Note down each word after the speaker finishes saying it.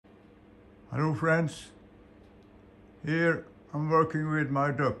Hello friends, here I'm working with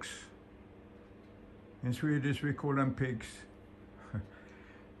my ducks. In Swedish we call them pigs.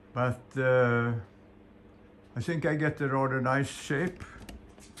 But I think I get a rather nice shape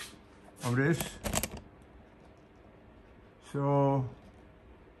of this. So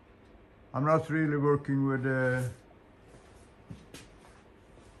I'm not really working with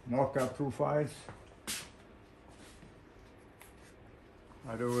NACA profiles.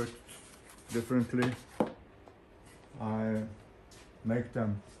 I do it differently. I make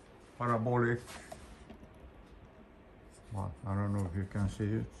them parabolic. Well, I don't know if you can see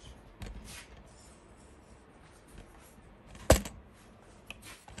it.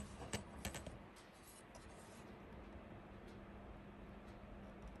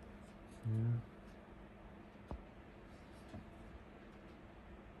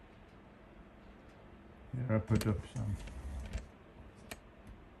 Here I put up some.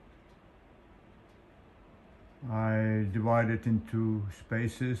 I divide it into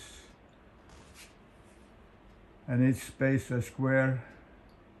spaces, and each space a square,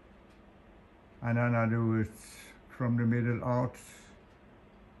 and then I do it from the middle out,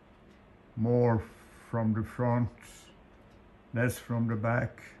 more from the front, less from the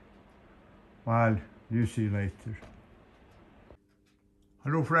back. Well, you see later.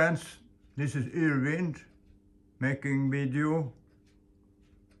 Hello friends, this is Irvind making video.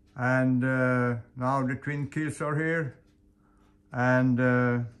 And now the twin keels are here, and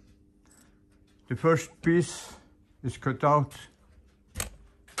the first piece is cut out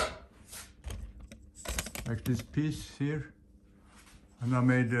like this piece here, and I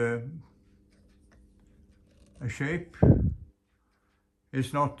made a shape.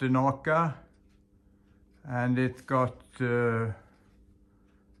 It's not the NACA, and it got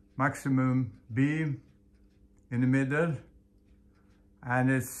maximum beam in the middle,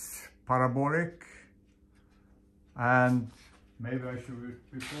 and it's parabolic, and maybe I showed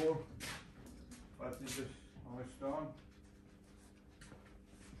it before, but this is how it's done.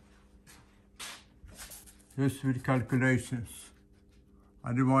 Just with calculations.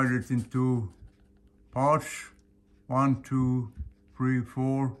 I divide it into parts, 1, 2, 3,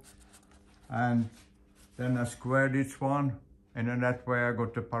 4, and then I squared each one, and in that way I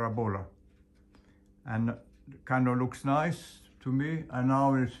got the parabola. And it kind of looks nice to me. And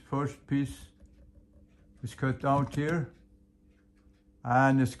now this first piece is cut out here,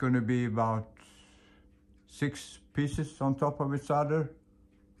 and it's going to be about 6 pieces on top of each other.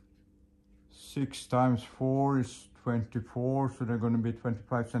 6 times 4 is 24, so they're going to be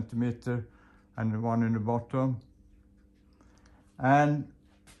 25 centimeter, and the one in the bottom. And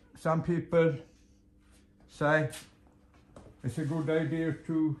some people say it's a good idea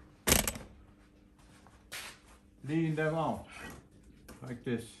to lean them out like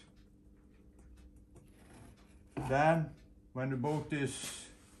this. Then when the boat is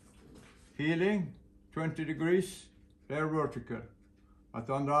heeling 20 degrees, they're vertical. But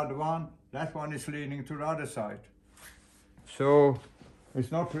on the other one, that one is leaning to the other side. So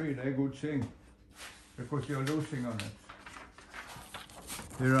it's not really a good thing, because you're losing on it.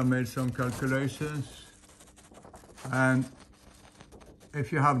 Here I made some calculations, and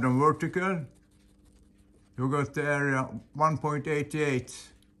if you have them vertical, you got the area 1.88,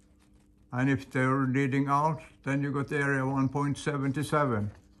 and if they're leading out, then you got the area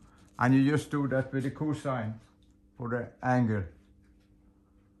 1.77, and you just do that with the cosine for the angle.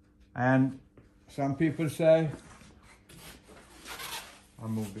 And some people say, I'll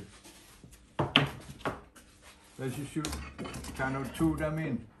move it, that you should kind of chew them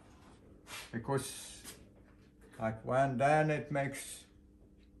in, because like when then it makes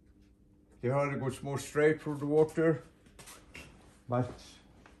the hull goes more straight through the water, but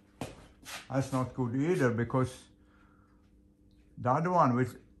that's not good either, because the other one, which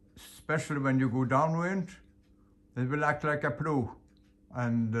especially when you go downwind, it will act like a plow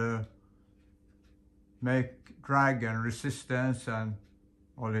and make drag and resistance and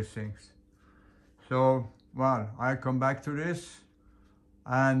all these things. So, well, I come back to this,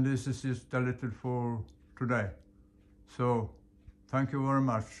 and this is just a little for today. So, thank you very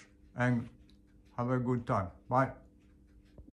much, and have a good time. Bye.